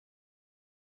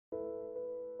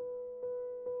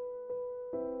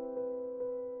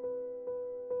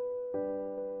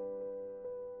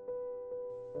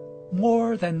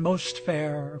more than most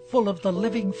fair, full of the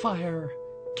living fire,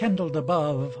 kindled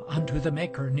above unto the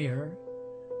Maker near.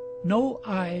 No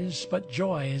eyes but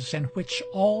joys in which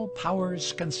all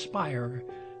powers conspire,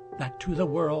 that to the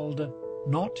world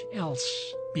naught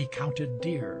else be counted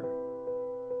dear.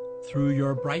 Through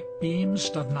your bright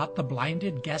beams doth not the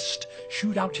blinded guest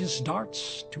shoot out his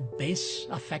darts to base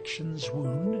affection's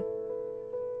wound?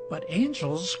 But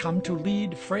angels come to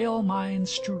lead frail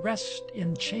minds to rest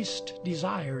in chaste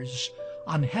desires,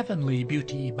 on heavenly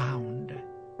beauty bound.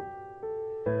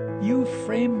 You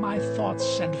frame my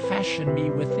thoughts and fashion me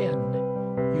within.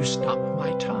 You stop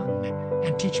my tongue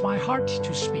and teach my heart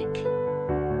to speak.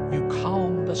 You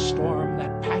calm the storm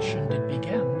that passion did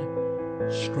begin,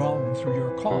 strong through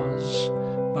your cause,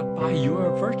 but by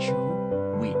your virtue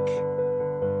weak.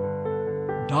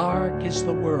 Dark is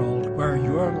the world where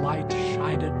your light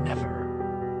shined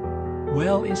never.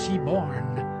 Well is he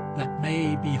born that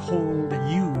may behold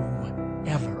you